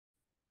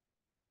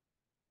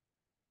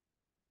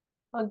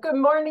Well, good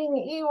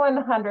morning,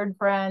 E100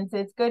 friends.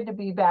 It's good to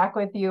be back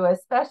with you,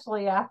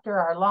 especially after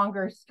our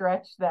longer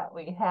stretch that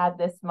we had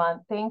this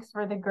month. Thanks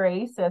for the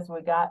grace as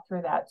we got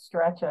through that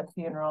stretch of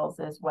funerals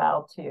as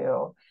well,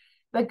 too.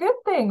 The good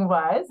thing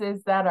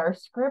is that our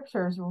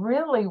scriptures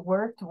really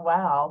worked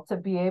well to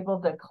be able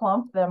to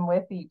clump them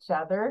with each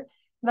other.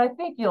 And I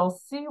think you'll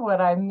see what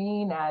I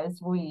mean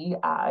as we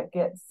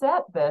get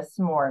set this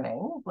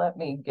morning. Let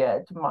me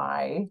get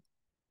my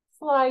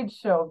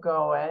slideshow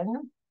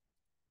going.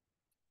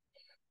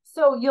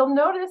 So you'll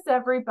notice,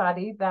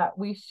 everybody, that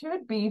we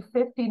should be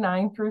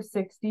 59 through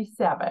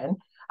 67.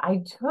 I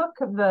took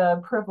the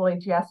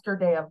privilege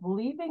yesterday of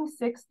leaving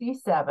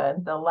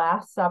 67, the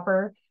Last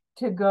Supper,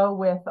 to go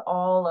with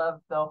all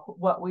of the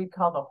what we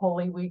call the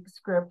Holy Week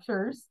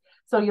scriptures.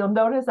 So you'll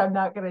notice I'm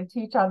not going to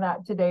teach on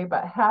that today,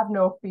 but have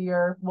no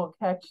fear, we'll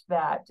catch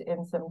that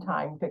in some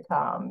time to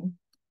come.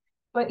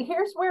 But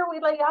here's where we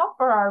lay out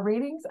for our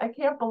readings. I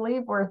can't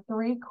believe we're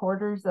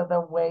 3/4 of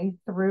the way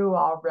through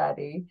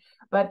already.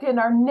 But in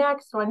our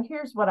next one,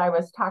 here's what I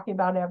was talking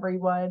about,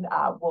 everyone.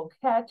 We'll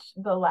catch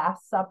the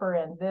Last Supper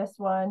in this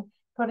one,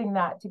 putting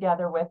that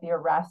together with the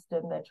arrest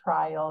and the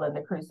trial and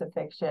the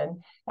crucifixion,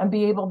 and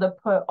be able to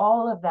put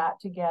all of that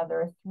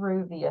together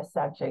through the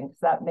Ascension, because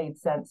that made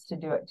sense to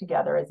do it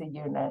together as a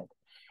unit.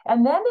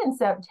 And then in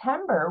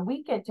September,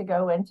 we get to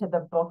go into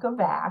the book of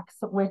Acts,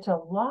 which a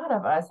lot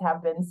of us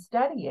have been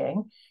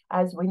studying.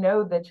 As we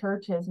know, the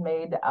church has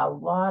made a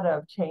lot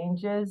of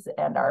changes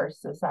and our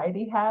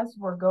society has.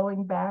 We're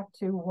going back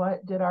to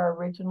what did our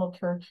original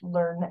church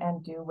learn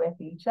and do with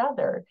each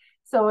other.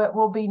 So it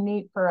will be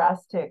neat for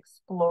us to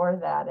explore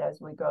that as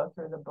we go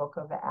through the book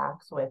of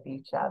Acts with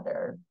each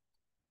other.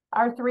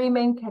 Our three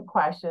main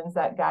questions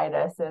that guide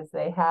us as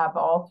they have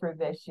all through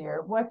this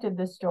year. What did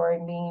the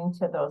story mean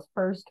to those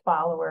first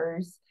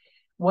followers?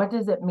 What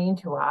does it mean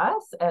to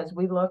us as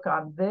we look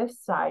on this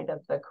side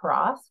of the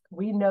cross?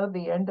 We know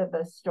the end of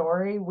the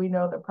story. We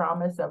know the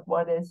promise of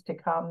what is to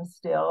come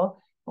still.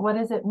 What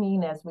does it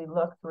mean as we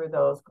look through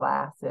those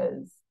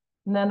glasses?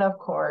 And then, of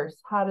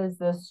course, how does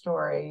this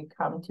story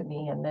come to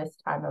me in this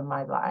time of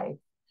my life?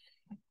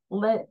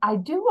 I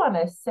do want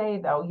to say,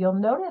 though, you'll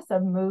notice a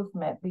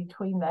movement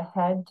between the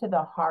head to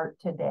the heart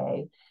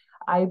today.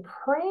 I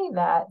pray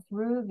that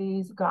through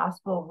these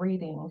gospel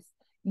readings,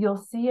 you'll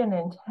see an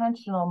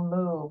intentional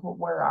move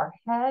where our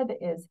head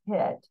is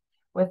hit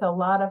with a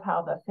lot of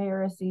how the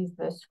Pharisees,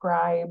 the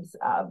scribes,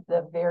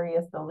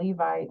 the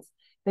Levites,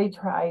 they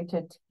try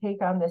to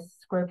take on this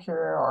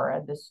scripture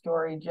or the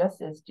story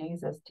just as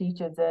Jesus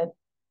teaches it,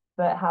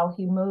 but how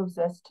he moves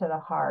us to the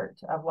heart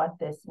of what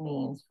this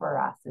means for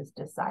us as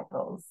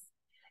disciples.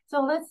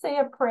 So let's say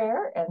a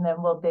prayer and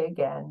then we'll dig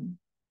in.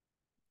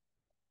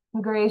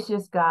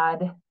 Gracious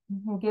God,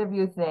 give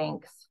you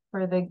thanks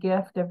for the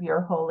gift of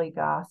your holy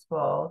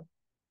gospel,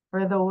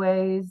 for the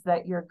ways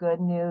that your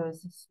good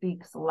news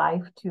speaks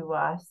life to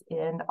us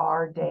in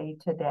our day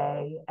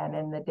today and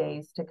in the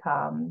days to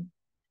come.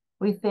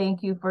 We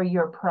thank you for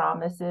your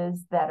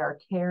promises that are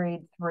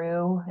carried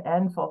through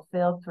and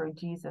fulfilled through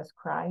Jesus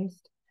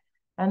Christ,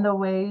 and the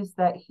ways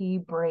that he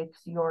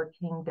breaks your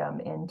kingdom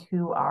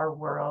into our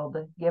world,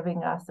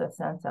 giving us a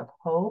sense of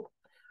hope,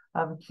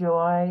 of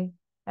joy,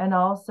 and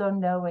also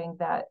knowing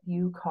that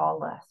you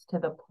call us to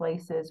the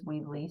places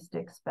we least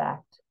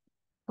expect.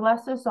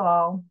 Bless us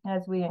all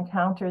as we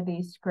encounter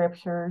these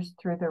scriptures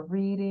through the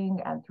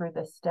reading and through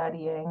the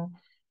studying,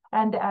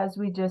 and as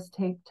we just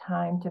take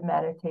time to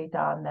meditate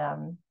on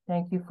them.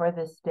 Thank you for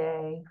this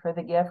day, for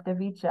the gift of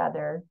each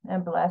other,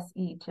 and bless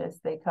each as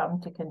they come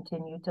to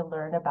continue to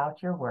learn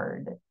about your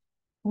word.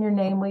 In your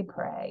name we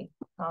pray.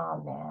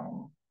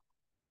 Amen.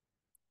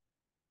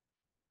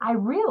 I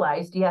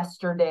realized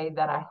yesterday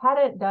that I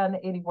hadn't done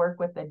any work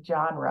with the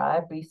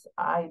genre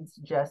besides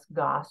just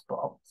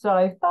gospel. So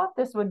I thought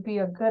this would be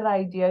a good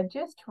idea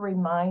just to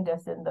remind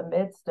us in the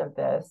midst of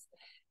this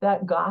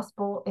that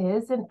gospel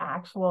is an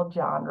actual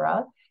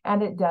genre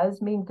and it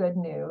does mean good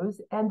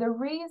news. And the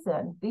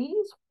reason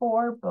these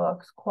 4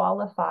 books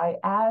qualify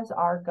as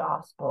our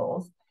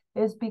gospels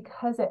is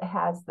because it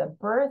has the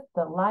birth,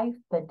 the life,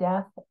 the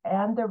death,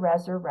 and the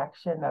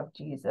resurrection of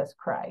Jesus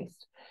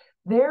Christ.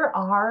 There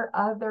are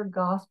other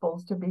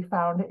gospels to be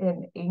found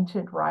in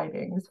ancient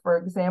writings. For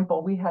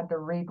example, we had to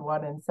read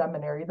one in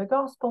seminary, the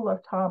Gospel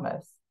of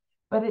Thomas,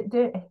 but it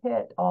didn't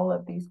hit all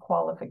of these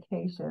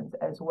qualifications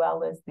as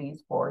well as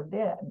these 4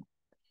 did.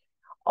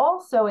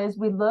 Also, as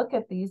we look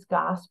at these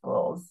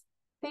gospels,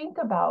 think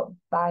about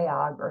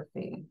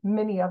biography.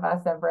 Many of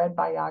us have read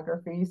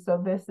biographies,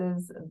 so this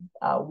is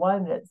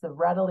one that's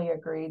readily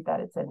agreed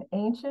that it's an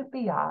ancient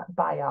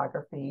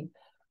biography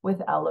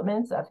with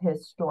elements of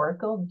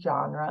historical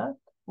genre.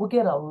 We'll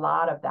get a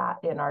lot of that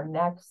in our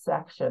next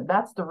section.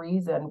 That's the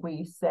reason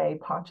we say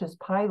Pontius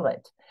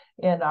Pilate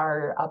in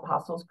our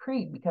Apostles'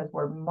 Creed, because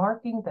we're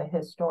marking the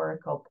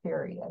historical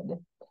period.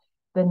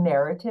 The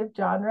narrative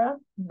genre,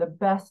 the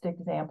best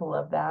example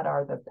of that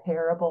are the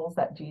parables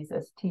that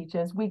Jesus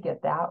teaches. We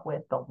get that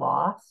with the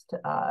lost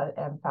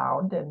and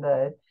found in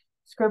the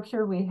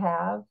scripture we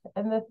have,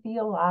 and the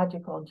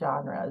theological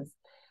genres.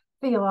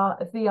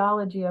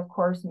 Theology, of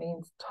course,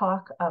 means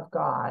talk of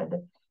God.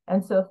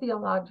 And so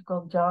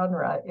theological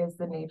genre is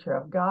the nature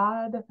of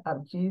God,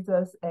 of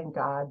Jesus, and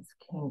God's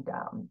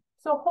kingdom.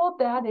 So hold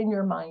that in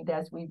your mind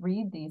as we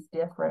read these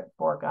different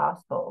four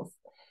gospels.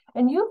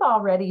 And you've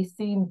already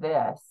seen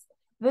this.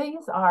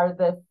 These are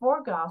the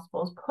four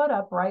gospels put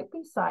up right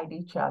beside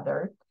each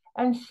other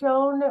and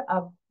shown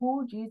of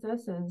who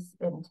Jesus is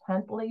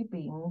intently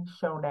being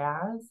shown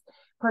as,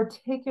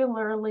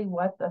 particularly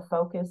what the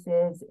focus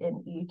is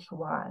in each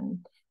one.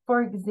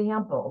 For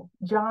example,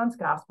 John's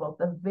gospel,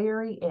 at the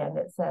very end,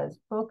 it says,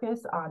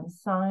 focus on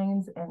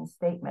signs and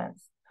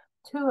statements.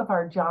 Two of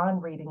our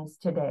John readings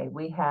today,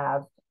 we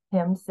have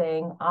him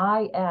saying,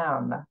 I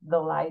am the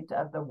light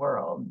of the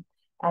world.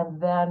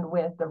 And then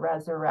with the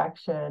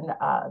resurrection,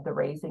 the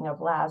raising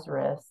of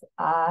Lazarus,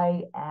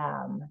 I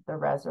am the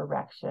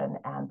resurrection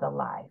and the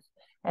life.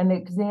 An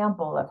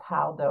example of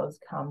how those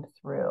come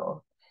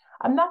through.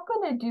 I'm not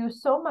going to do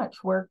so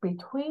much work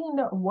between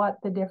what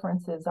the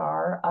differences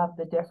are of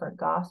the different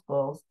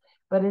gospels,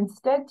 but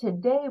instead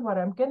today what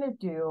I'm going to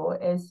do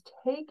is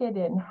take it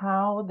in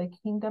how the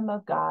kingdom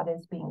of God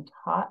is being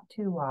taught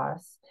to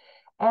us,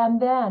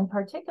 and then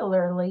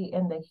particularly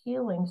in the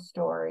healing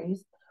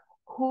stories,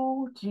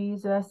 who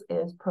Jesus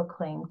is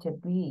proclaimed to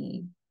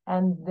be,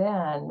 and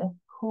then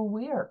who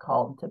we are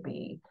called to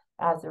be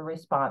as a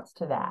response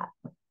to that.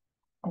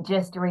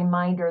 Just a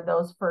reminder,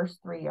 those first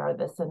three are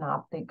the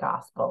synoptic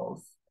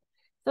gospels.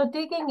 So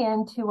digging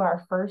into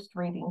our first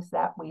readings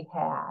that we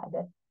had,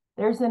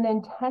 there's an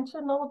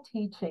intentional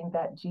teaching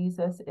that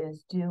Jesus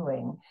is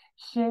doing,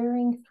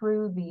 sharing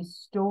through these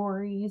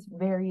stories,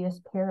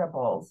 various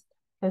parables,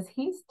 because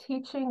he's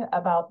teaching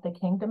about the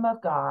kingdom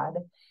of God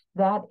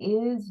that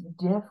is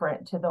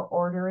different to the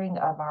ordering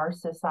of our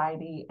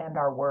society and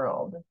our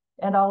world.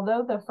 And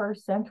although the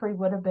first century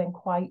would have been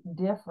quite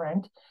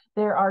different,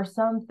 there are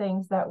some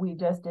things that we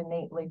just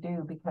innately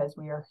do because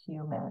we are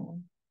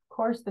human. Of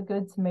course, the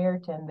Good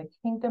Samaritan, the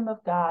kingdom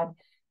of God,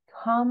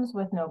 comes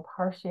with no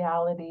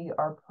partiality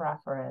or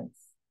preference.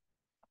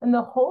 And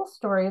the whole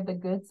story of the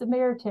Good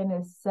Samaritan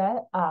is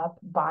set up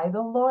by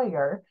the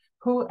lawyer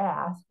who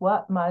asks,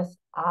 what must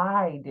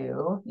I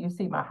do? You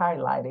see my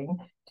highlighting,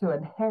 to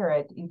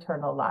inherit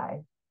eternal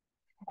life.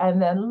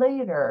 And then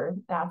later,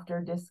 after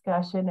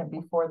discussion and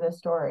before the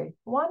story,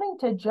 wanting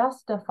to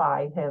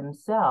justify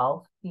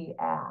himself, he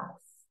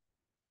asks.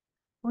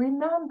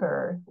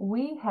 Remember,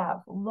 we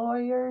have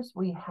lawyers,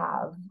 we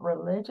have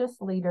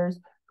religious leaders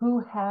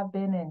who have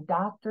been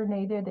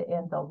indoctrinated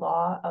in the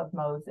law of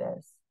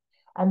Moses.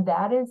 And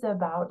that is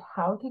about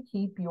how to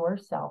keep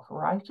yourself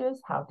righteous,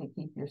 how to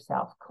keep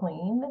yourself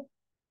clean.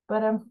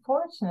 But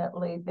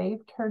unfortunately,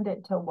 they've turned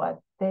it to what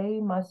they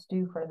must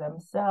do for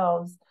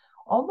themselves,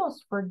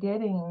 almost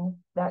forgetting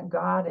that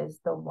God is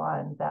the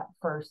one that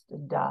first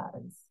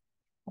does.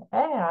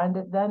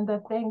 And then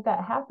the thing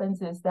that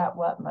happens is that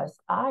what must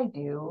I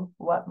do,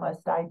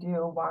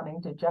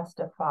 wanting to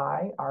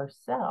justify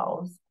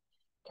ourselves,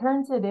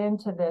 turns it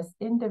into this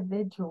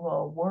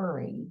individual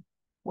worry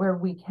where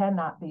we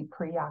cannot be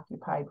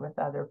preoccupied with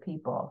other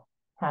people,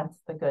 hence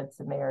the Good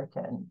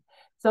Samaritan.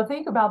 So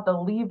think about the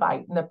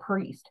Levite and the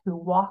priest who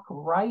walk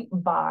right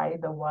by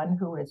the one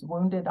who is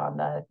wounded on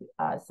the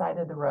side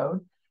of the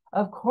road.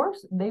 Of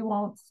course, they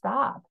won't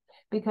stop,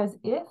 because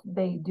if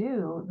they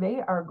do, they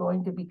are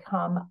going to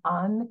become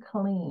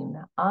unclean,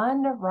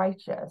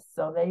 unrighteous.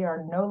 So they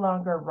are no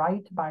longer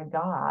right by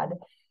God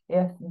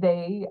if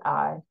they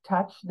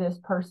touch this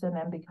person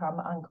and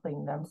become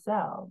unclean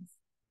themselves.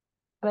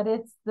 But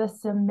it's the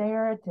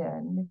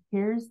Samaritan.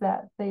 Here's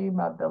that theme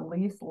of the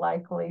least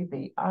likely,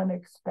 the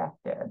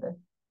unexpected.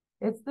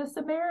 It's the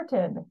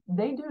Samaritan.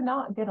 They do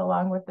not get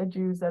along with the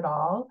Jews at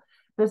all.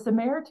 The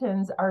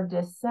Samaritans are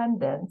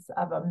descendants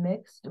of a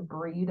mixed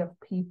breed of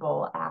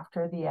people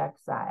after the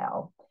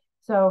exile.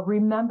 So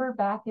remember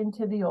back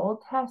into the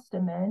Old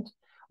Testament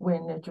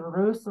when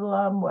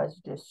Jerusalem was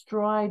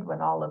destroyed,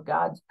 when all of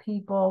God's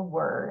people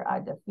were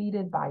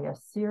defeated by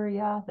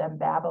Assyria, then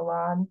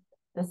Babylon.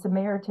 The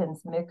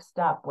Samaritans mixed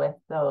up with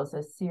those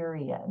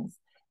Assyrians.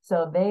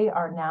 So they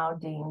are now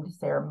deemed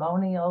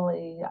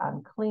ceremonially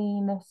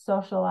unclean,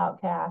 social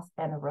outcasts,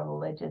 and a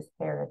religious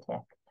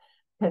heretic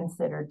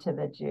considered to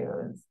the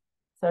Jews.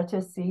 So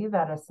to see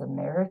that a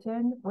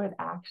Samaritan would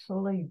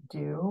actually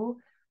do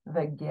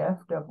the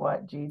gift of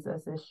what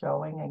Jesus is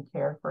showing and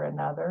care for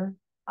another,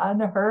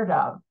 unheard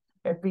of.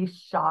 It'd be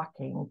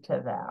shocking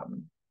to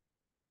them.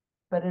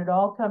 But it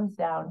all comes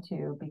down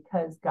to,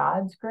 because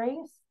God's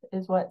grace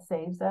is what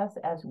saves us,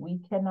 as we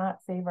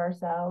cannot save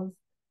ourselves,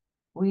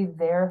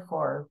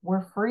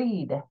 we're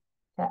freed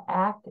to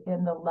act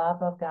in the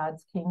love of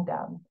God's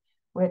kingdom,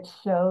 which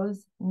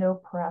shows no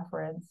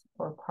preference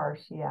or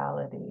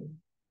partiality.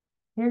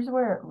 Here's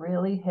where it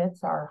really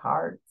hits our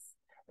hearts,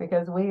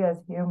 because we as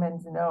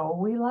humans know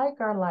we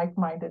like our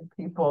like-minded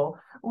people.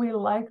 We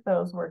like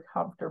those we're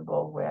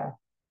comfortable with,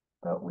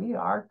 but we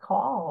are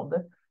called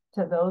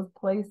to those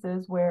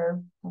places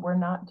where we're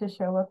not to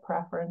show a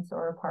preference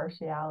or a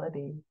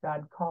partiality.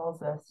 God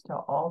calls us to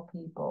all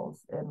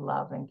peoples in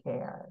love and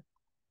care.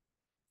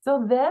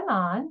 So then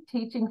on,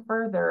 teaching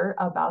further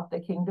about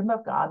the kingdom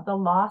of God, the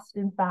lost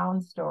and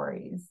found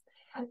stories.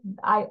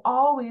 I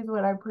always,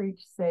 when I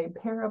preach, say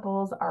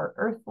parables are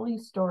earthly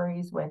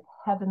stories with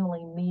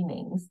heavenly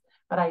meanings,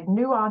 but I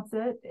nuance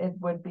it. It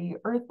would be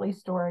earthly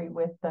story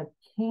with the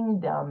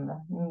kingdom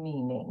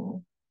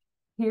meaning.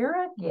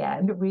 Here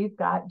again, we've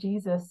got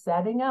Jesus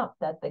setting up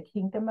that the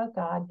kingdom of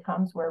God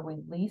comes where we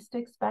least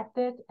expect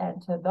it,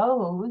 and to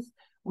those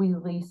we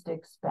least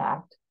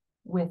expect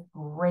with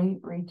great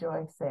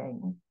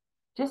rejoicing.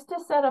 Just to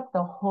set up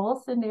the whole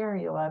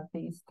scenario of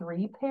these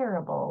three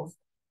parables,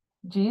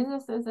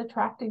 Jesus is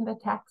attracting the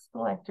tax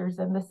collectors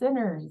and the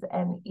sinners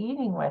and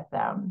eating with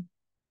them.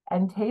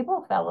 And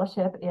table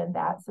fellowship in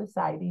that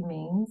society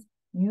means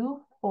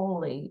you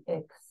fully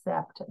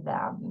accept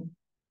them.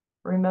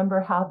 Remember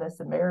how the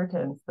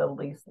Samaritan's the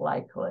least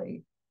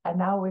likely. And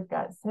now we've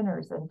got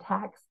sinners and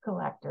tax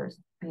collectors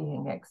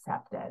being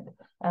accepted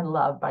and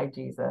loved by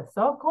Jesus.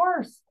 So, of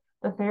course,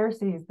 the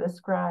Pharisees, the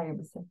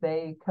scribes,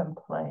 they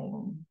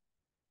complain.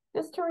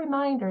 Just a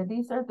reminder,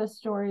 these are the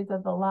stories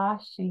of the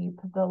lost sheep,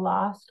 the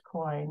lost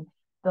coin,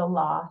 the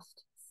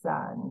lost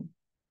son.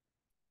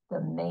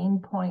 The main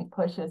point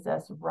pushes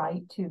us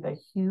right to the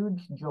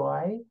huge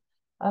joy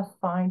of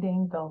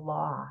finding the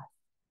lost.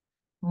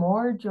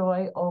 More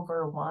joy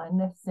over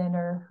one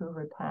sinner who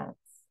repents.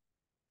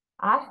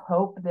 I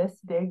hope this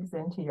digs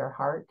into your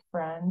heart,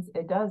 friends.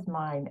 It does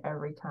mine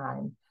every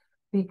time,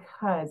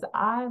 because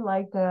I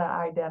like to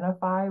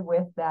identify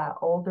with that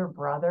older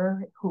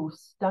brother who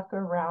stuck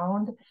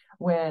around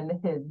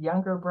when his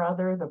younger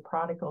brother, the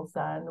prodigal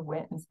son,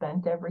 went and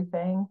spent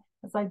everything.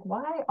 It's like,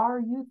 why are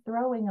you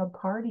throwing a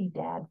party,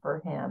 Dad,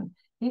 for him?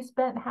 He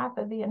spent half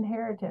of the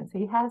inheritance.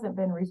 He hasn't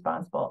been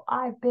responsible.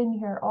 I've been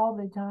here all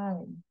the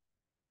time.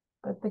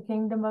 But the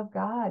kingdom of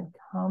God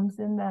comes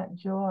in that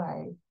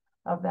joy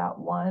of that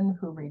one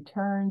who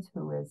returns,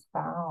 who is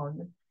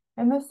found.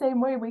 In the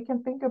same way, we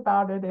can think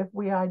about it if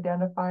we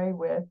identify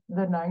with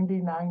the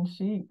 99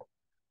 sheep.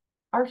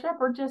 Our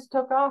shepherd just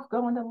took off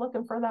going and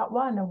looking for that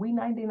one, and we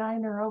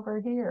 99 are over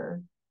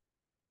here.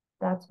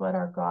 That's what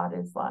our God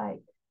is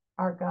like.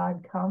 Our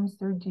God comes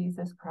through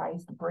Jesus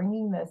Christ,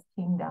 bringing this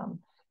kingdom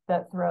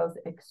that throws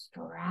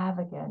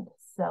extravagant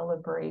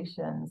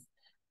celebrations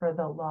for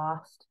the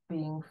lost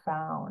being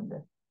found,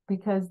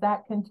 because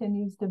that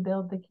continues to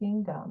build the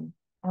kingdom.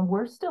 And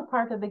we're still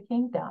part of the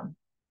kingdom.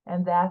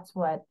 And that's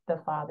what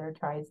the father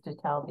tries to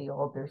tell the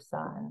older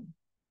son.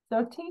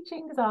 So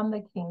teachings on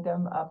the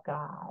kingdom of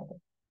God.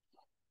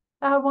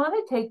 Now, I want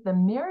to take the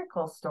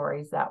miracle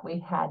stories that we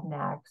had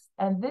next,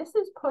 and this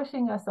is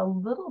pushing us a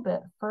little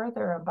bit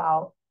further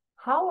about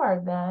how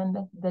are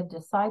then the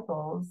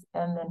disciples,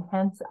 and then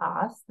hence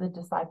us, the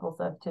disciples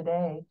of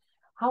today,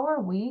 how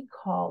are we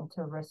called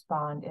to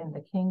respond in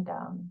the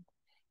kingdom?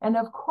 And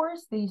of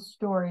course, these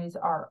stories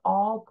are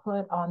all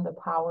put on the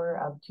power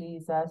of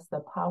Jesus,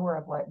 the power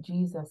of what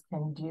Jesus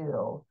can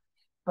do,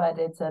 but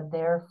it's a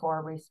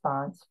therefore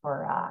response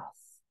for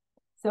us.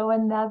 So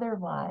another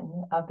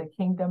one of the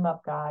kingdom of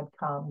God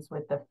comes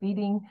with the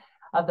feeding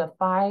of the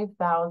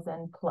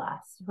 5,000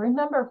 plus.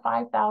 Remember,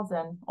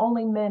 5,000,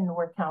 only men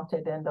were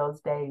counted in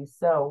those days.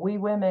 So we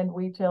women,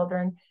 we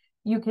children,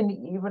 you can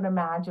even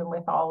imagine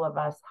with all of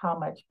us how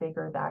much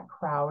bigger that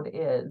crowd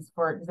is.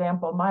 For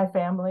example, my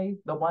family,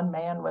 the one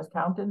man was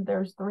counted.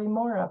 There's 3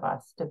 more of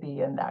us to be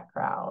in that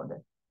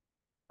crowd.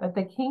 But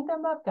the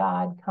kingdom of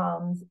God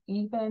comes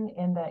even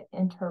in the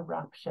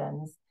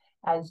interruptions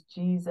as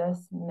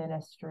Jesus'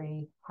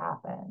 ministry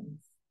happens.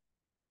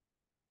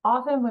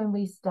 Often when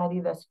we study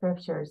the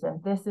scriptures,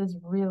 and this is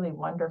really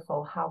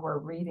wonderful how we're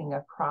reading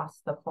across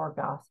the 4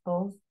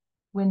 gospels,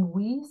 when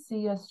we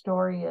see a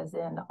story as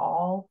in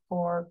all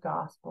 4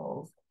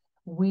 gospels,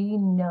 we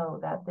know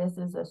that this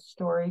is a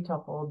story to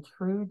hold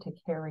true, to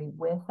carry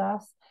with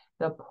us.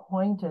 The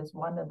point is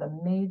one of the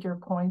major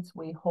points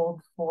we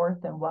hold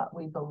forth in what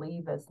we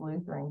believe as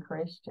Lutheran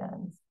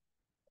Christians.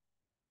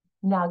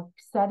 Now,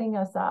 setting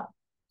us up,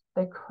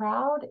 the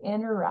crowd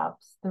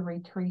interrupts the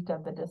retreat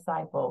of the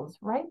disciples.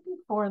 Right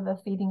before the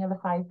feeding of the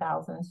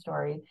 5,000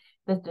 story,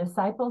 the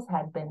disciples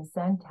had been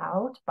sent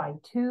out by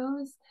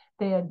 2s.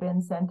 They had been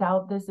sent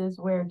out. This is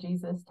where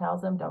Jesus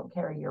tells them, don't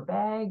carry your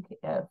bag.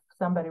 If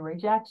somebody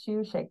rejects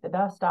you, shake the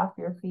dust off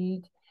your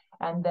feet,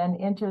 and then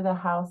enter the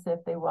house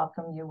if they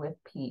welcome you with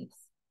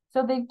peace.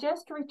 So they've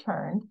just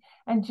returned,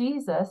 and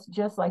Jesus,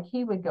 just like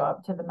he would go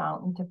up to the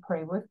mountain to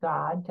pray with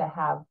God, to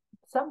have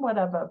somewhat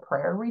of a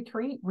prayer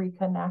retreat,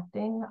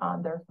 reconnecting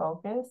on their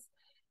focus,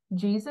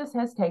 Jesus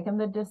has taken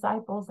the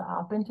disciples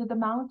up into the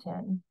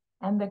mountain,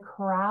 and the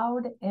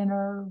crowd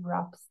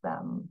interrupts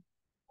them.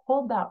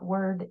 Hold that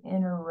word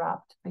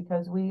interrupt,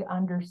 because we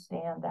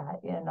understand that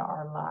in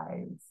our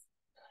lives.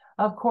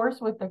 Of course,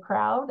 with the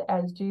crowd,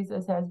 as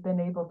Jesus has been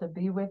able to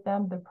be with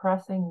them, the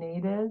pressing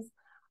need is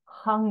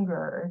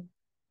hunger.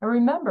 And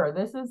remember,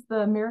 this is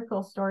the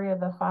miracle story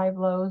of the 5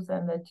 loaves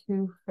and the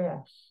 2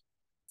 fish.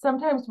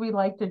 Sometimes we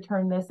like to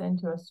turn this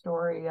into a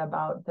story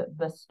about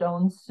the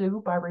stone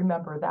soup. I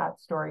remember that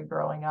story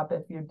growing up,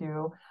 if you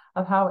do,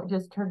 of how it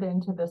just turned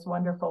into this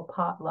wonderful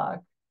potluck.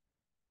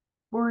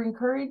 We're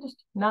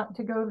encouraged not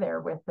to go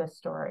there with this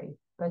story,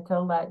 but to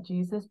let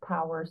Jesus'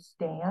 power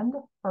stand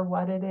for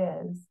what it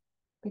is,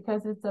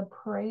 because it's a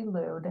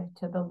prelude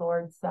to the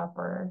Lord's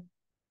Supper.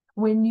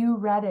 When you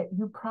read it,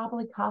 you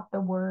probably caught the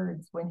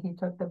words when he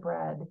took the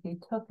bread. He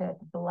took it,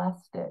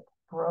 blessed it,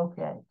 broke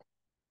it.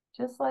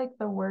 Just like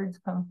the words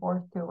come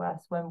forth to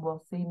us when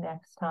we'll see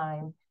next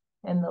time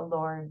in the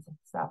Lord's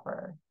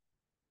Supper.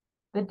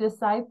 The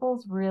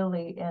disciples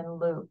really in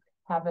Luke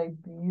have a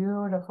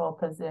beautiful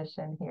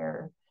position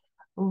here.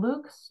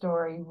 Luke's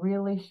story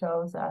really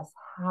shows us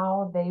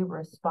how they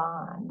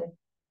respond.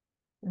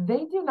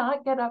 They do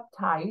not get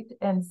uptight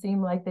and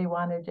seem like they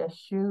want to just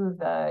shoo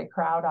the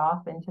crowd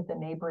off into the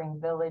neighboring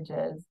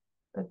villages,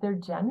 but they're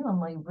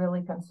genuinely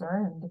really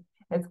concerned.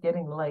 It's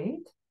getting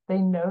late. They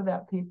know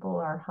that people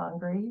are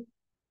hungry.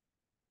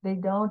 They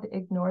don't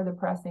ignore the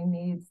pressing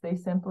needs. They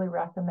simply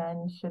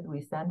recommend, should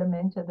we send them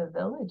into the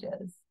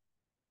villages?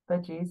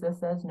 But Jesus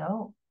says,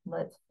 no,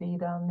 let's feed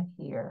them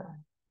here.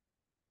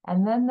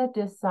 And then the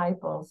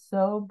disciples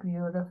so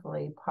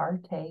beautifully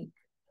partake.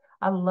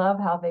 I love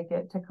how they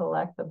get to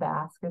collect the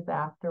baskets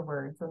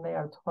afterwards, and they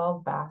have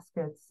 12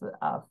 baskets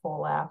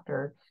full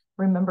after.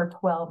 Remember,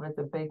 12 is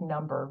a big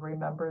number.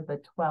 Remember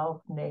the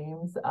 12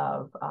 names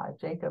of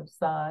Jacob's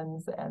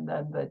sons, and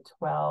then the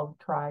 12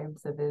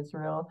 tribes of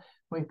Israel.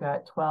 We've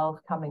got 12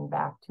 coming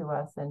back to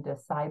us, and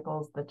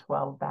disciples, the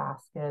 12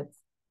 baskets,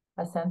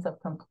 a sense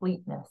of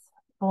completeness,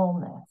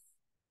 fullness.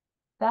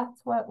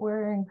 That's what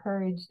we're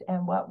encouraged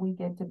and what we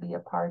get to be a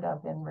part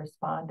of in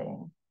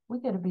responding. We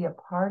get to be a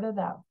part of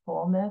that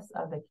fullness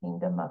of the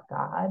kingdom of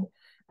God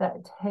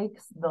that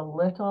takes the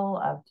little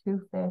of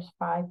 2 fish,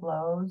 5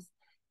 loaves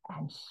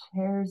and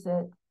shares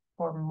it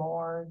for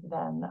more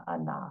than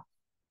enough.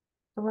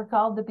 So we're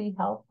called to be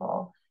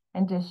helpful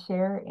and to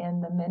share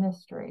in the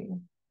ministry.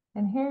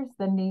 And here's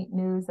the neat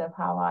news of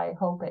how I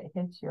hope it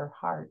hits your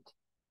heart.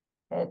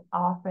 It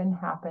often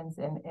happens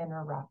in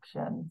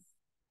interruptions.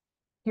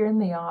 Here in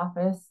the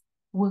office,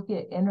 we'll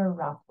get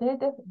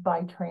interrupted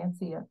by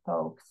transient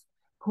folks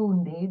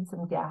who need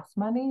some gas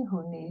money,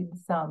 who need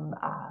some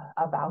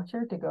a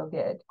voucher to go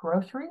get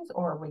groceries,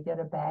 or we get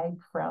a bag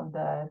from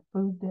the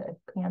food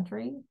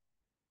pantry.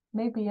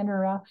 Maybe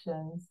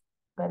interruptions,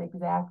 but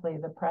exactly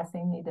the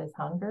pressing need is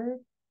hunger.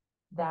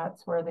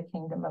 That's where the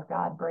kingdom of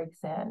God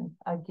breaks in,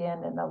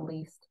 again, in the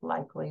least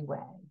likely way.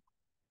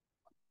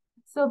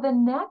 So the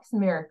next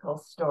miracle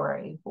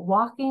story,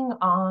 walking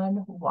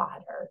on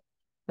water.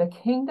 The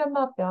kingdom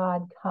of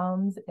God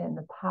comes in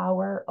the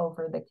power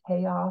over the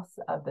chaos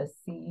of the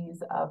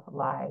seas of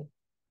life.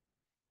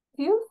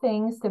 Few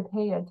things to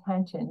pay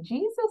attention.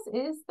 Jesus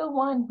is the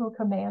one who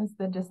commands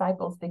the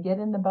disciples to get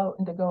in the boat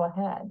and to go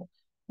ahead.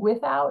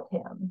 Without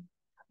him,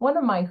 one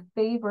of my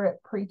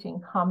favorite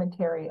preaching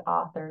commentary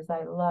authors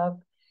I love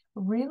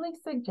really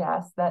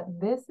suggests that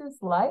this is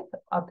like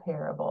a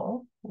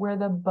parable where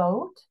the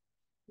boat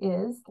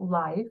is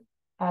life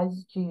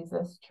as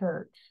Jesus'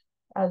 church,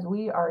 as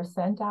we are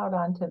sent out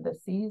onto the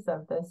seas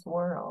of this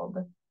world.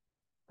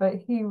 But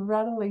he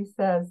readily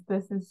says,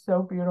 this is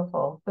so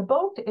beautiful. The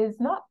boat is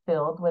not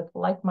filled with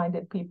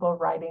like-minded people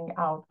riding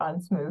out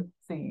on smooth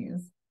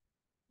seas.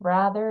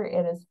 Rather,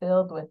 it is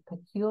filled with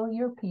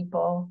peculiar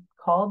people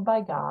called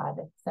by God,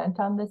 sent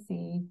on the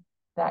sea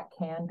that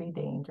can be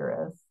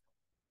dangerous.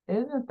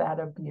 Isn't that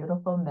a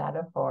beautiful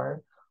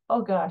metaphor?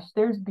 Oh gosh,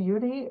 there's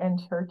beauty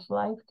and church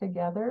life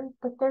together,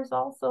 but there's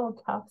also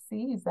tough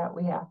seas that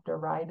we have to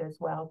ride as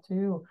well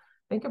too.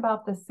 Think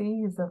about the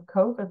seas of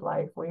COVID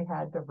life we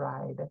had to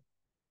ride.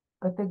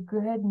 But the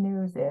good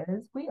news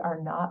is we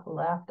are not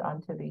left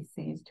onto these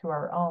seas to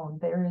our own.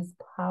 There is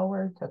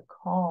power to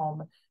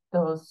calm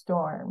those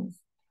storms.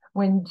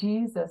 When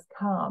Jesus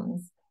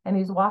comes and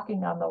he's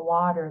walking on the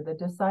water, the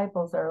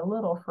disciples are a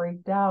little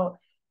freaked out.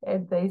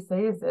 And they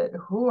say,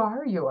 who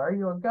are you? Are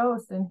you a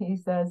ghost? And he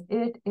says,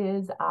 it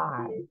is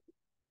I.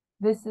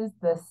 This is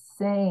the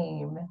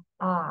same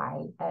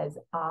I as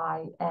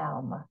I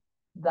am.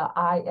 The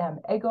I am,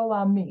 ego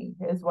eimi,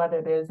 is what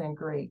it is in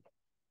Greek.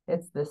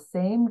 It's the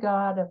same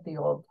God of the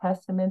Old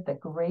Testament, the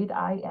great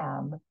I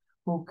am,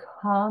 who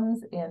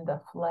comes in the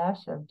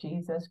flesh of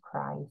Jesus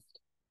Christ.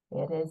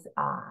 It is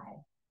I.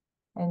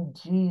 And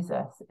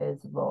Jesus is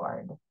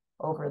Lord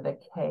over the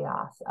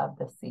chaos of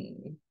the sea.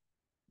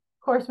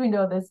 Of course, we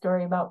know this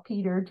story about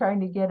Peter trying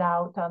to get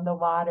out on the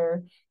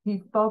water.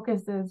 He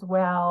focuses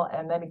well,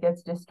 and then he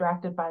gets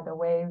distracted by the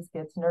waves,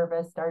 gets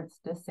nervous, starts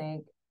to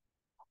sink.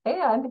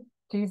 And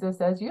Jesus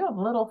says, you have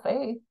little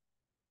faith,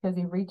 because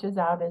he reaches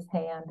out his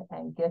hand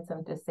and gets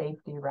him to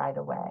safety right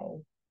away.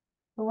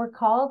 So we're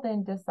called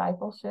in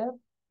discipleship,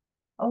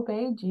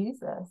 obey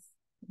Jesus.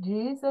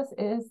 Jesus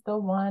is the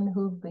one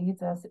who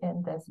leads us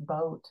in this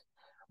boat,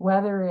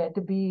 whether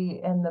it be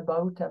in the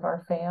boat of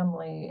our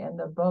family, in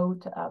the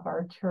boat of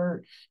our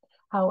church,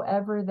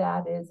 however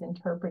that is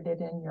interpreted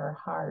in your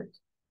heart.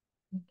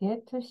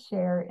 Get to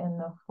share in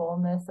the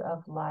fullness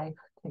of life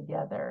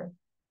together.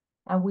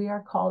 And we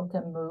are called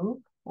to move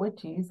with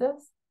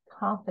Jesus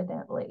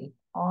confidently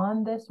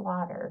on this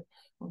water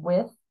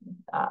with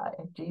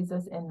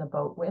Jesus in the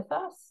boat with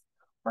us,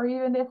 or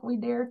even if we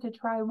dare to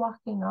try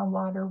walking on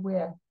water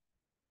with,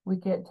 we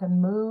get to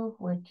move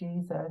with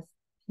Jesus,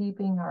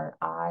 keeping our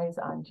eyes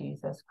on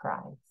Jesus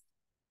Christ.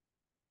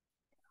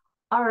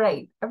 All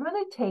right, I'm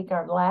going to take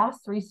our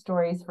last three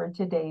stories for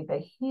today, the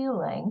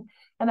healing,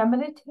 and I'm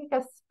going to take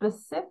us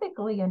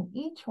specifically in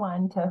each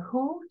one to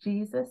who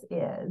Jesus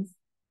is,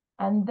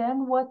 and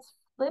then what's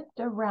flipped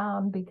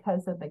around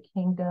because of the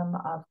kingdom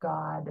of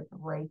God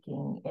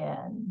breaking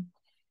in.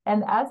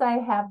 And as I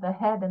have the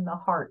head and the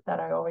heart that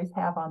I always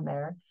have on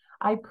there,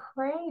 I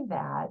pray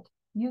that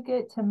you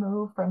get to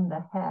move from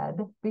the head,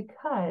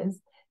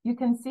 because you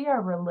can see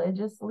our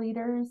religious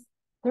leaders,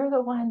 they're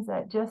the ones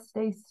that just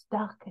stay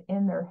stuck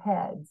in their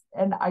heads.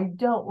 And I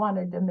don't want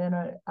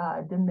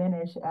to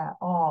diminish at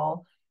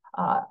all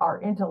our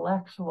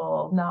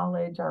intellectual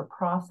knowledge, our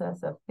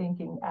process of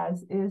thinking,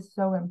 as is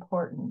so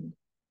important.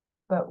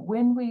 But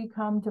when we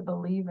come to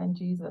believe in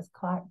Jesus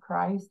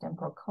Christ and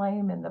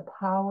proclaim in the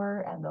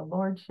power and the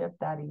lordship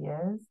that he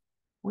is,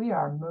 we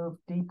are moved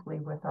deeply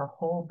with our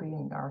whole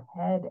being, our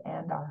head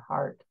and our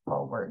heart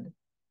forward.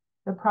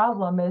 The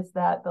problem is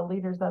that the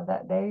leaders of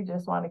that day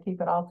just want to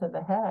keep it all to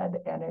the head,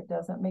 and it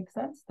doesn't make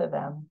sense to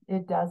them.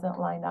 It doesn't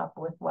line up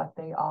with what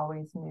they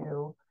always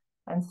knew.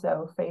 And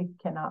so faith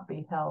cannot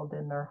be held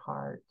in their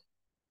heart.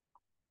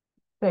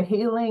 The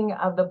healing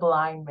of the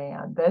blind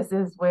man. This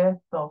is with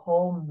the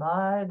whole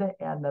mud,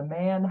 and the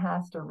man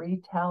has to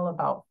retell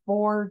about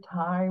 4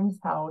 times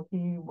how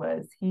he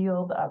was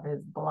healed of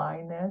his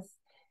blindness.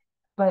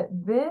 But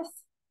this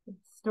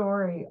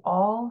story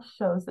all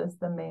shows us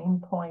the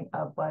main point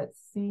of what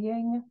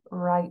seeing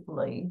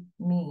rightly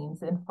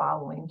means in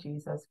following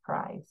Jesus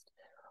Christ.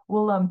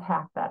 We'll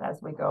unpack that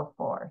as we go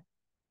forth.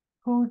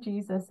 Who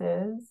Jesus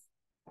is,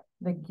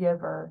 the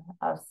giver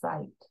of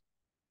sight.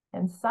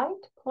 And sight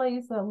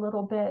plays a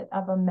little bit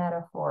of a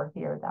metaphor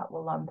here that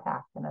we'll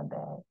unpack in a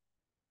bit.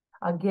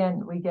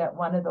 Again, we get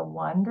one of the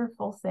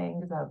wonderful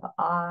sayings of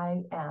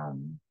I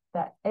am,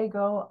 that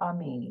ego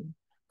eimi,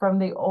 from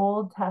the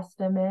Old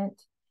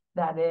Testament,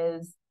 that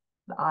is,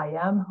 I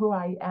am who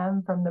I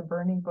am, from the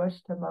burning bush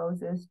to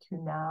Moses, to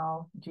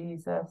now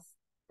Jesus,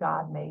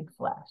 God made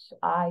flesh.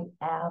 I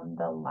am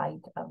the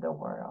light of the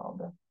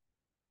world.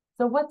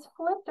 So what's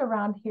flipped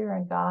around here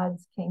in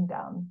God's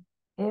kingdom?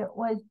 It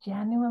was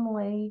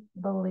genuinely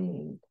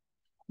believed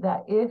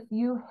that if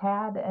you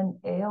had an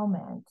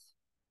ailment,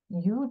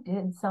 you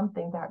did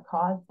something that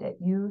caused it,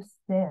 you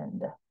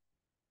sinned.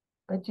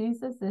 But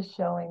Jesus is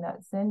showing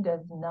that sin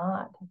does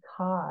not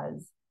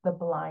cause the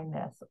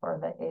blindness or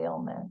the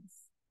ailments.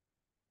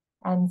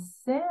 And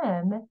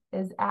sin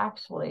is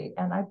actually,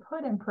 and I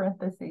put in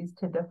parentheses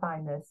to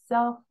define this,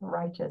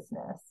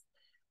 self-righteousness.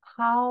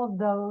 How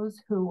those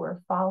who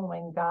were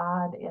following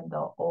God in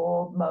the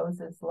old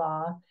Moses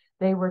law,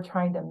 they were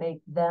trying to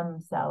make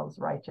themselves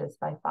righteous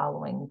by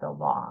following the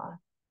law.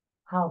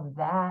 How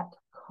that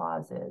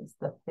causes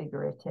the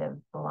figurative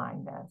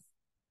blindness,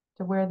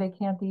 to where they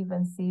can't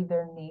even see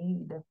their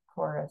need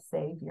for a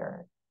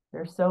savior.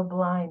 They're so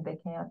blind they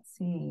can't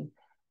see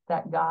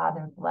that God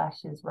in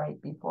flesh is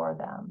right before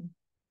them.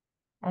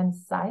 And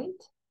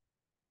sight,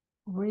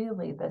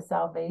 really, the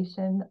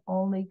salvation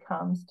only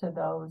comes to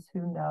those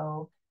who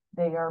know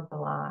they are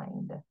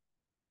blind.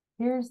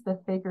 Here's the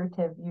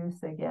figurative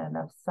use again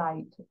of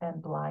sight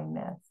and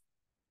blindness,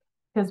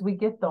 because we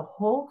get the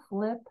whole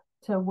flip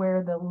to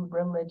where the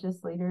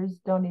religious leaders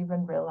don't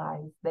even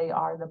realize they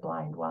are the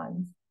blind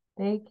ones.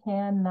 They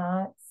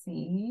cannot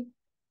see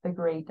the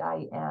great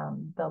I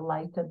am, the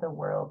light of the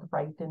world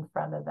right in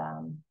front of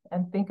them.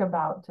 And think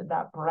about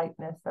that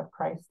brightness of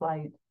Christ's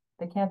light.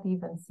 They can't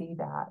even see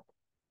that.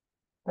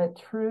 But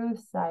true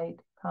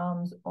sight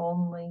comes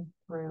only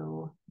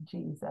through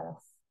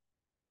Jesus.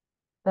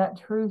 That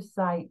true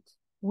sight,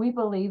 we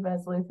believe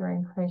as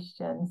Lutheran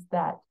Christians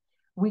that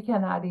we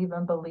cannot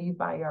even believe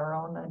by our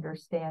own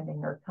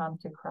understanding or come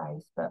to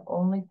Christ, but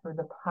only through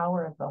the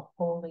power of the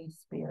Holy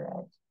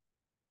Spirit.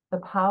 The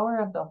power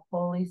of the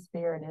Holy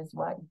Spirit is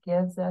what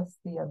gives us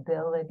the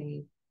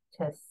ability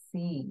to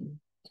see,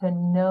 to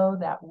know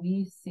that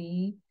we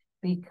see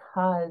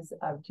because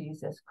of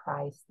Jesus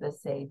Christ, the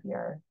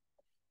Savior.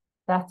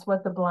 That's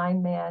what the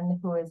blind man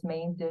who is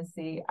made to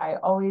see. I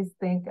always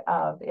think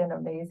of in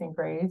Amazing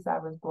Grace, I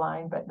was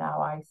blind, but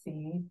now I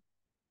see.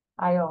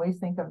 I always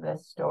think of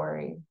this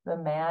story. The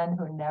man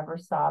who never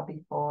saw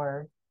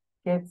before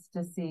gets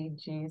to see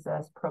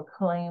Jesus,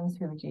 proclaims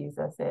who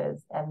Jesus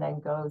is, and then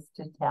goes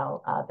to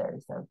tell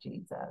others of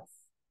Jesus.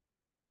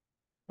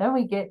 Then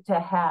we get to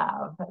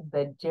have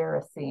the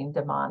Gerasene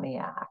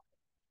demoniac.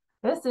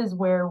 This is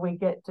where we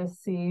get to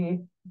see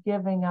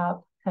giving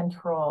up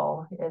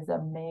control is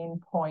a main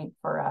point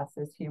for us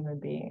as human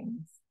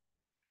beings.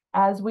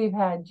 As we've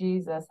had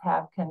Jesus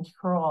have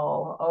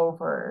control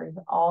over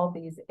all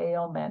these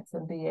ailments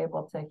and be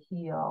able to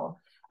heal,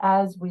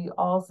 as we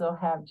also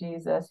have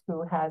Jesus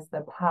who has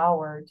the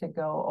power to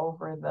go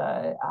over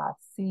the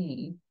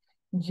sea,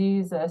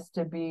 Jesus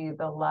to be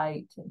the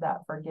light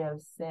that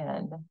forgives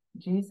sin,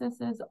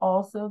 Jesus is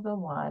also the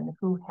one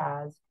who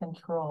has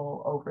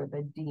control over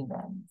the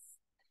demons.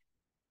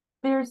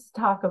 There's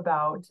talk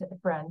about,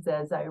 friends,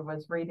 as I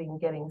was reading,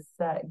 getting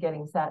set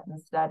and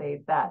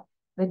studied, that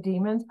the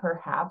demons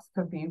perhaps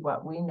could be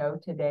what we know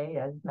today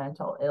as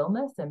mental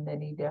illness in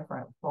many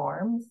different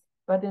forms.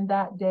 But in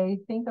that day,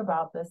 think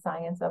about the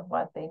science of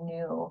what they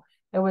knew.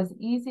 It was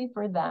easy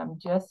for them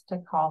just to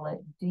call it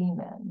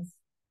demons.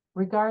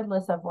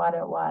 Regardless of what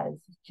it was,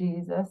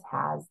 Jesus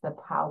has the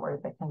power,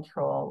 the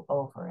control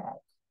over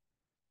it.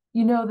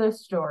 You know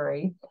this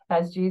story.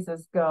 As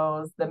Jesus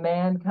goes, the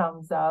man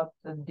comes up,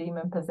 the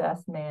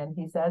demon-possessed man.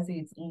 He says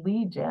he's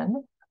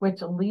legion,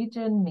 which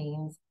legion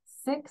means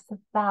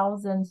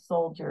 6,000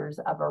 soldiers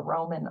of a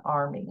Roman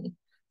army.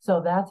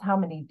 So that's how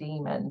many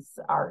demons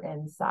are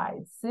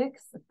inside,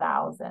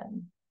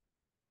 6,000.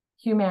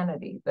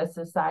 Humanity, the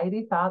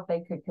society thought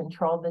they could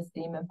control this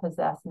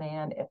demon-possessed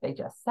man if they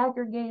just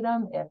segregate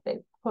him, if they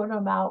put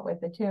him out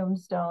with the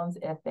tombstones,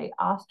 if they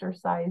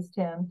ostracized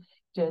him,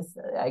 just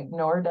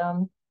ignored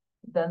him,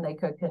 then they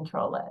could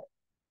control it.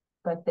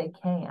 But they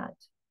can't.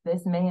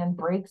 This man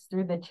breaks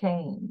through the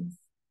chains.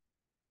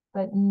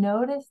 But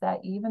notice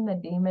that even the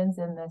demons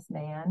in this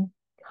man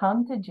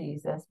come to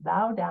Jesus,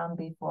 bow down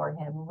before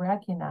him,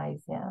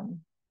 recognize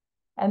him.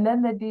 And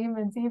then the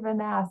demons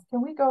even ask,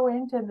 can we go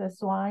into the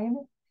swine?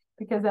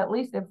 Because at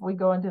least if we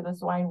go into the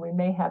swine, we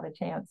may have a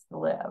chance to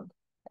live.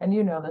 And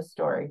you know the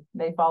story.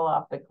 They fall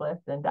off the cliff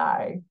and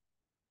die.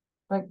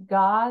 But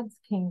God's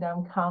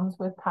kingdom comes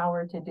with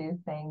power to do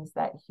things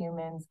that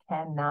humans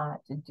cannot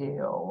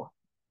do.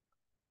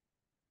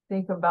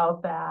 Think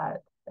about that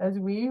as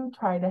we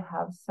try to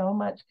have so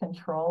much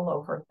control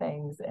over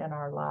things in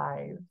our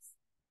lives.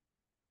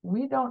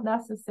 We don't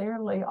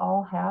necessarily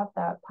all have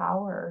that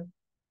power.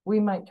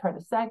 We might try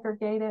to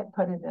segregate it,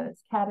 put it in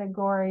its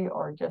category,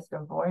 or just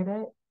avoid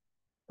it.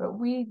 But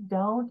we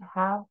don't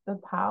have the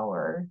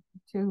power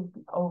to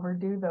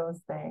overdo those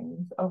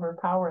things,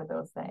 overpower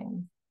those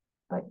things.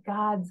 But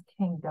God's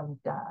kingdom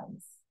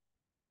does.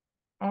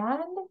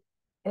 And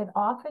it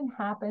often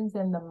happens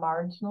in the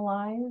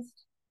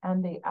marginalized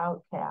and the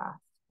outcast.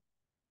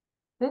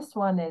 This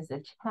one is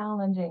a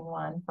challenging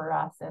one for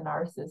us in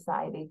our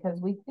society because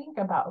we think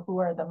about who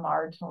are the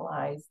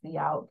marginalized, the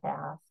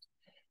outcast.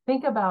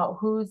 Think about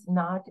who's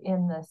not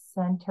in the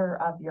center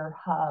of your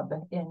hub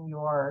in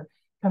your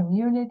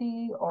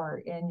community or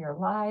in your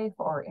life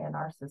or in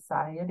our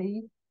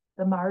society.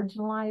 The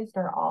marginalized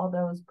are all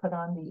those put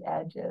on the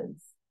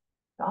edges.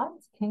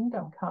 God's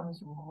kingdom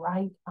comes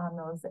right on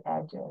those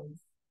edges.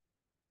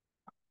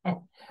 And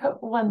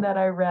one that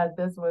I read,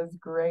 this was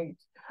great.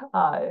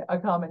 A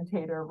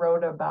commentator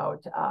wrote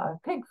about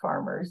pig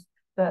farmers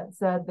that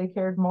said they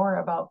cared more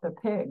about the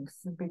pigs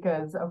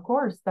because, of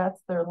course, that's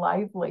their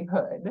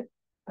livelihood.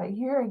 But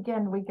here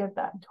again, we get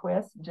that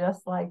twist,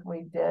 just like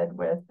we did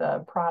with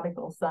the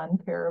prodigal son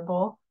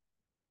parable.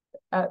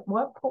 At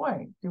what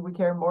point do we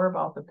care more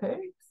about the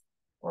pigs?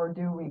 Or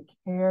do we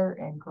care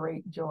and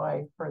great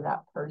joy for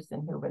that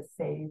person who was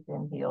saved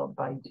and healed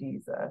by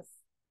Jesus?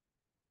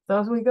 So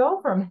as we go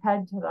from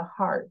head to the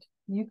heart,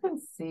 you can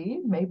see,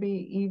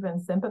 maybe even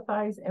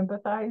sympathize,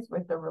 empathize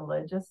with the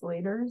religious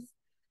leaders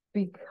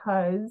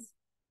because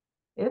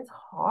it's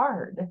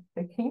hard.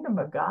 The kingdom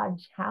of God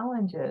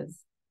challenges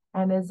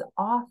and is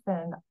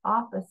often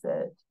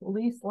opposite,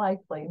 least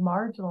likely,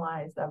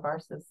 marginalized of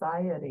our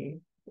society.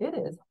 It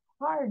is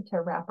hard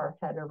to wrap our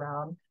head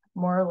around,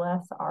 more or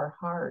less our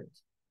heart.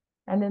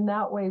 And in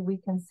that way, we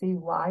can see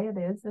why it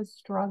is a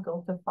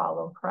struggle to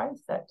follow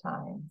Christ at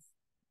times.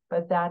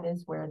 But that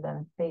is where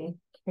then faith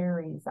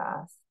carries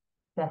us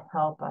to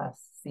help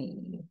us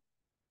see.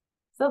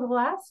 So the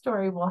last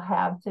story we'll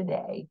have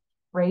today,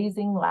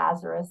 raising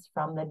Lazarus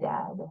from the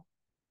dead.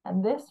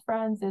 And this,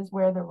 friends, is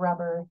where the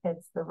rubber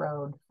hits the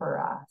road for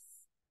us.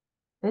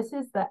 This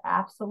is the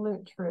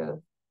absolute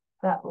truth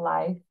that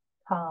life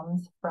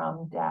comes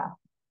from death.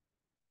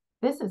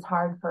 This is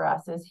hard for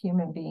us as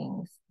human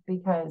beings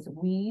because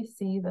we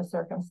see the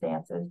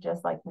circumstances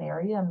just like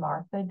Mary and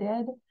Martha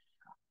did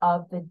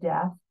of the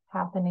death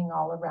happening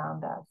all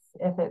around us.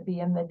 If it be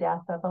in the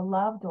death of a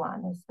loved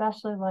one,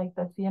 especially like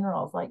the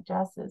funerals like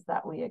Jess's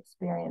that we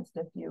experienced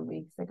a few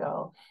weeks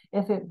ago.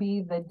 If it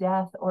be the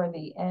death or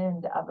the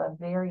end of a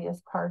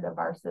various part of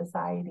our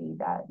society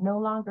that no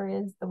longer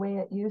is the way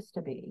it used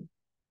to be.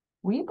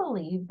 We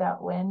believe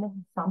that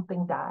when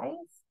something dies,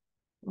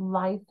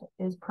 life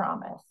is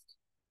promised.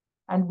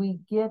 And we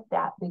get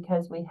that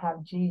because we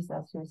have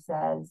Jesus who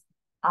says,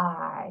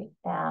 I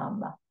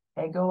am.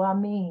 Ego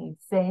eimi,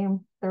 same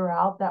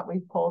throughout that we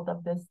pulled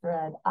of this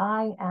thread.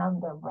 I am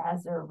the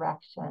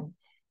resurrection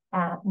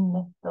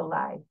and the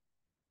life.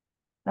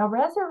 Now,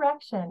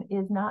 resurrection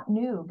is not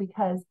new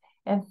because,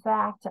 in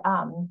fact,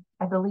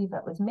 I believe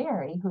it was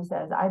Mary who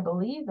says, I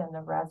believe in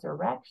the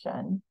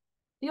resurrection.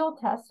 The Old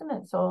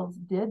Testament souls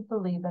did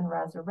believe in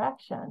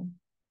resurrection,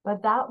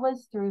 but that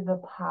was through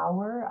the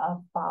power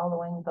of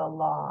following the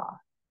law,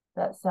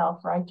 that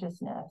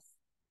self-righteousness.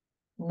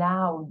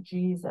 Now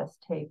Jesus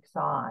takes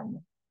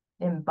on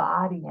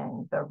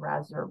embodying the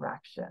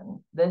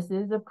resurrection. This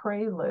is a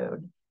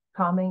prelude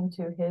coming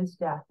to his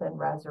death and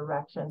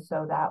resurrection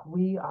so that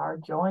we are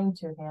joined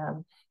to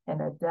him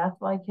in a death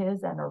like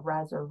his and a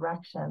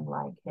resurrection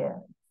like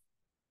his.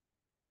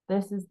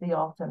 This is the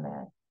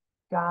ultimate.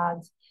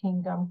 God's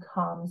kingdom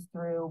comes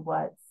through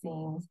what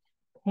seems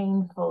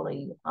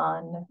painfully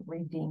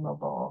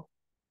unredeemable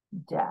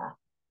death.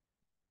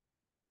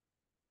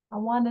 I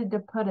wanted to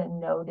put a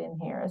note in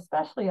here,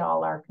 especially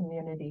all our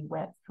community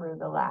went through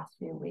the last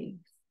few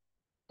weeks.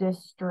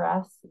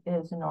 Distress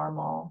is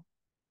normal.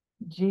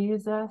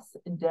 Jesus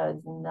does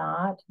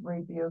not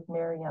rebuke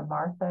Mary and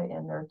Martha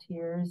in their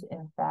tears.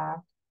 In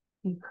fact,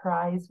 he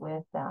cries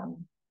with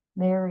them.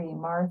 Mary,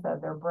 Martha,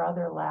 their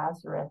brother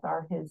Lazarus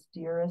are his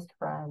dearest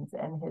friends,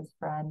 and his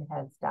friend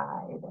has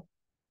died.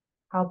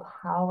 How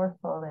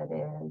powerful it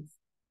is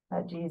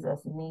that Jesus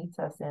meets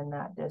us in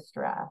that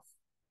distress.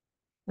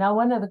 Now,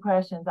 one of the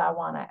questions I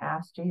want to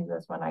ask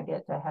Jesus when I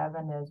get to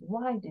heaven is,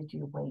 why did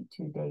you wait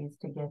 2 days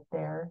to get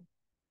there?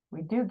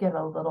 We do get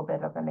a little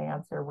bit of an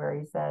answer where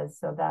he says,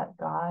 so that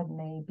God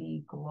may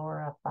be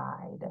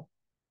glorified,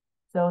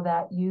 so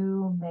that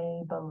you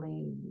may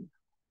believe.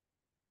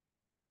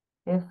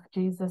 If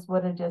Jesus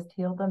would have just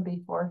healed them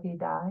before he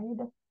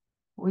died,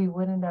 we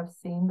wouldn't have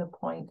seen the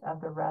point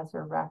of the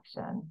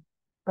resurrection.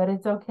 But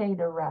it's okay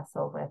to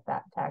wrestle with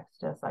that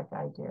text just like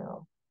I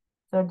do.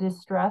 So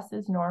distress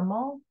is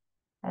normal,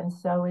 and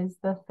so is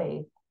the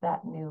faith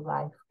that new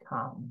life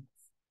comes.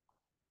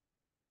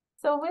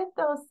 So with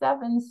those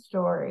 7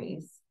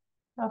 stories,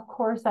 of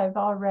course, I've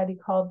already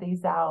called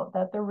these out,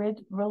 that the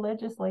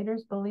religious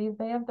leaders believe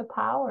they have the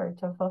power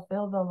to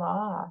fulfill the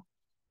law.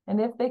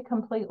 And if they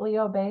completely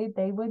obeyed,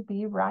 they would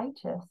be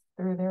righteous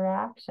through their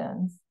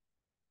actions.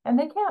 And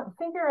they can't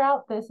figure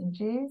out this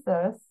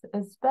Jesus,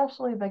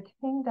 especially the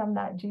kingdom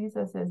that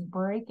Jesus is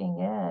breaking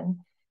in.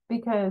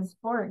 Because,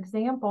 for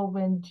example,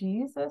 when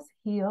Jesus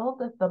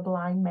healed the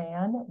blind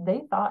man,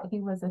 they thought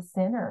he was a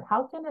sinner.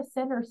 How can a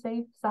sinner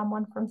save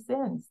someone from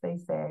sins, they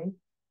say?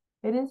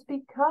 It is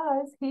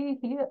because he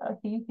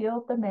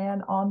healed the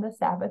man on the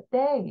Sabbath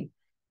day,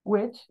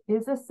 which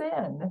is a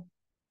sin.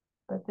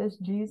 But this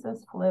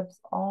Jesus flips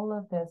all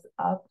of this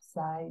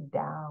upside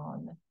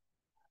down.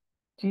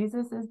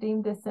 Jesus is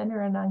deemed a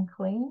sinner and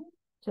unclean,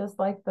 just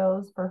like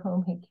those for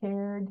whom he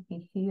cared,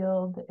 he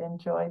healed,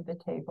 enjoyed the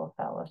table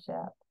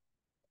fellowship.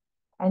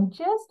 And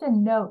just a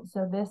note,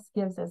 so this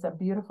gives us a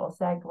beautiful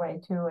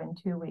segue to in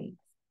 2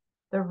 weeks.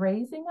 The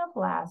raising of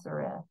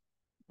Lazarus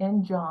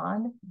in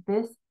John,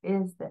 this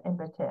is the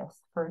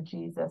impetus for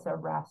Jesus'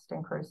 arrest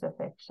and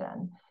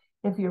crucifixion.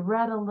 If you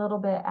read a little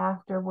bit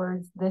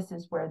afterwards, this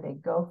is where they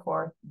go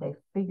forth. They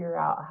figure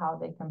out how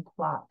they can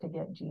plot to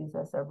get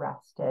Jesus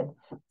arrested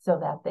so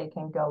that they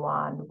can go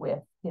on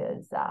with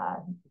his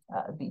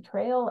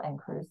betrayal and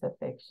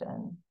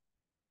crucifixion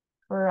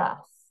for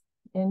us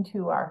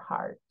into our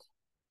heart.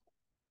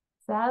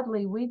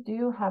 Sadly, we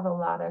do have a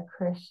lot of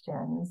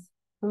Christians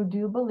who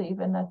do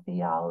believe in a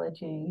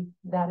theology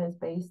that is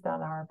based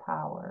on our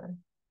power.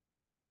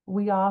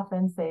 We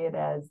often say it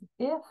as,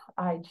 if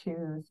I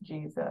choose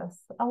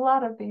Jesus. A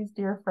lot of these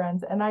dear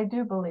friends, and I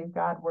do believe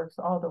God works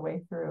all the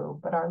way through,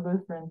 but our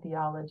Lutheran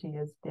theology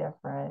is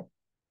different.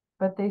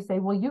 But they say,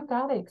 well, you've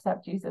got to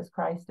accept Jesus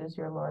Christ as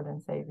your Lord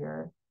and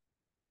Savior.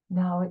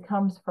 No, it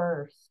comes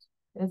first.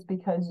 It's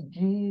because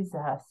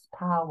Jesus'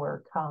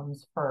 power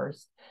comes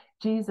first.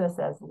 Jesus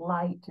as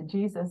light,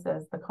 Jesus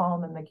as the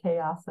calm and the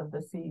chaos of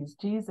the seas,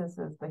 Jesus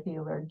as the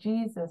healer,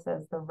 Jesus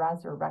as the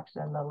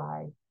resurrection and the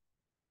life.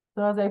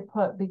 So as I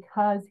put,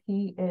 because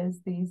he is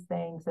these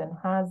things and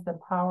has the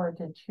power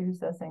to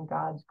choose us in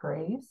God's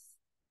grace,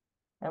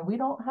 and we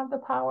don't have the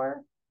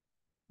power,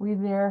 we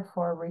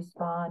therefore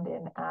respond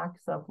in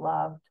acts of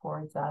love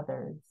towards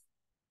others,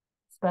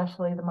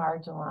 especially the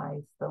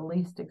marginalized, the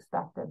least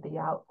expected, the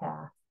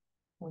outcast.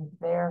 We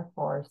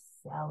therefore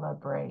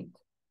celebrate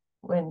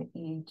when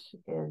each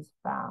is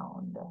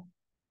found.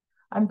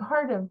 I'm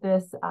part of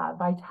this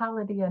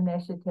Vitality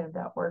initiative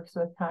that works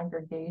with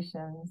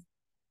congregations.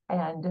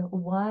 And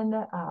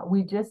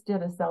we just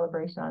did a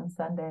celebration on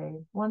Sunday.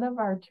 One of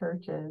our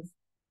churches,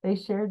 they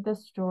shared the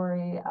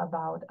story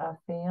about a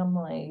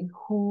family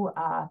who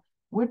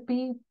would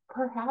be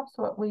perhaps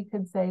what we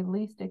could say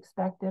least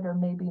expected or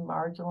maybe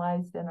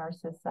marginalized in our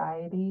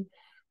society.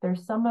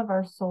 There's some of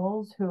our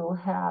souls who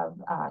have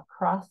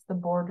crossed the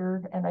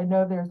border, and I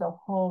know there's a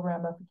whole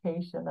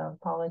ramification of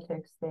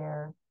politics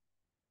there.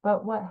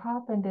 But what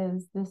happened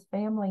is this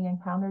family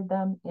encountered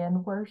them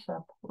in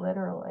worship,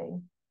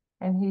 literally.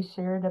 And he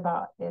shared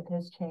about it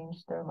has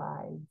changed their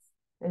lives.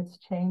 It's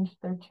changed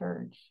their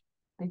church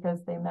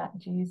because they met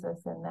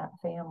Jesus in that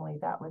family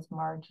that was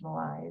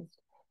marginalized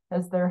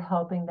as they're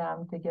helping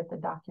them to get the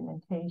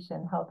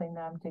documentation, helping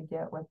them to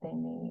get what they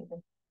need.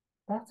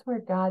 That's where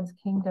God's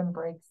kingdom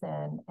breaks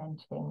in and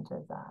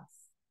changes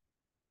us.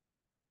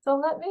 So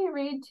let me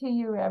read to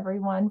you,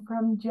 everyone,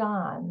 from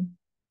John.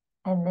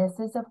 And this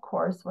is, of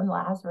course, when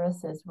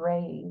Lazarus is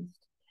raised.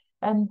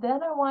 And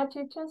then I want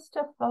you just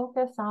to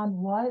focus on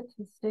what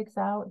sticks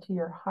out to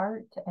your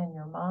heart and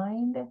your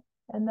mind.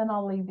 And then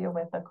I'll leave you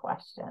with a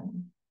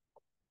question.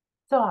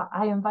 So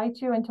I invite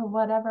you into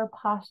whatever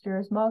posture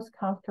is most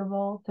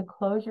comfortable to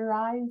close your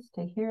eyes,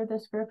 to hear the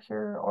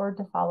scripture, or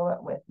to follow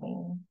it with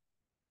me.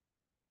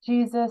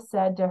 Jesus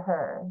said to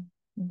her,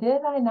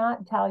 "Did I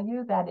not tell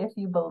you that if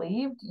you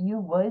believed, you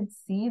would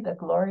see the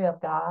glory of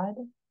God?"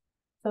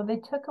 So they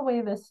took away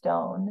the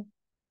stone,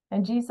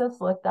 and Jesus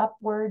looked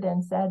upward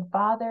and said,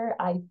 "Father,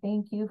 I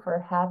thank you for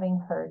having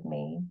heard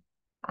me.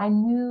 I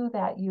knew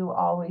that you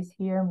always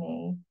hear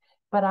me,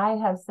 but I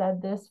have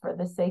said this for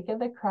the sake of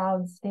the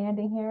crowd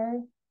standing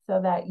here,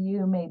 so that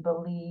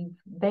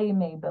they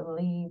may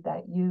believe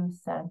that you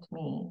sent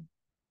me."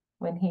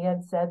 When he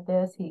had said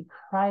this, he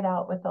cried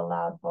out with a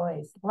loud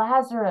voice,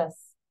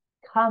 "Lazarus,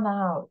 come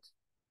out."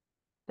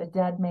 The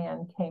dead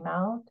man came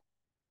out,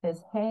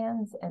 his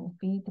hands and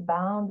feet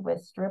bound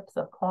with strips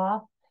of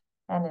cloth,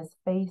 and his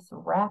face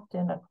wrapped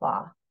in a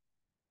cloth.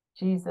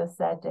 Jesus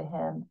said to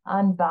him,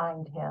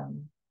 "Unbind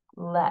him,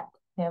 let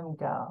him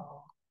go."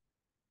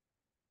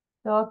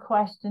 So a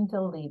question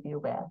to leave you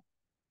with.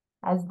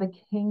 As the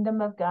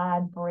kingdom of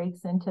God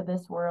breaks into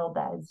this world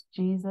as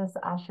Jesus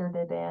ushered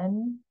it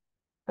in,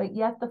 but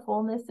yet the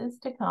fullness is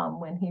to come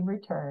when he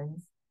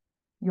returns,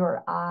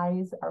 your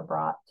eyes are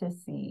brought to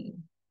see.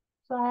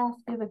 So I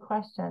ask you the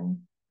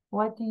question,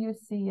 what do you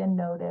see and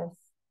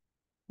notice?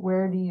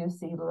 Where do you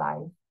see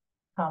life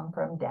come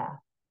from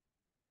death?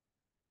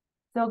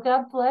 So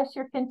God bless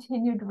your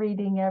continued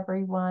reading,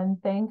 everyone.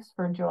 Thanks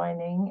for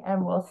joining,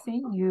 and we'll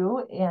see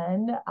you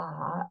in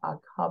a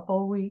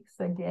couple weeks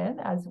again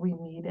as we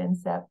meet in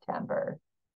September.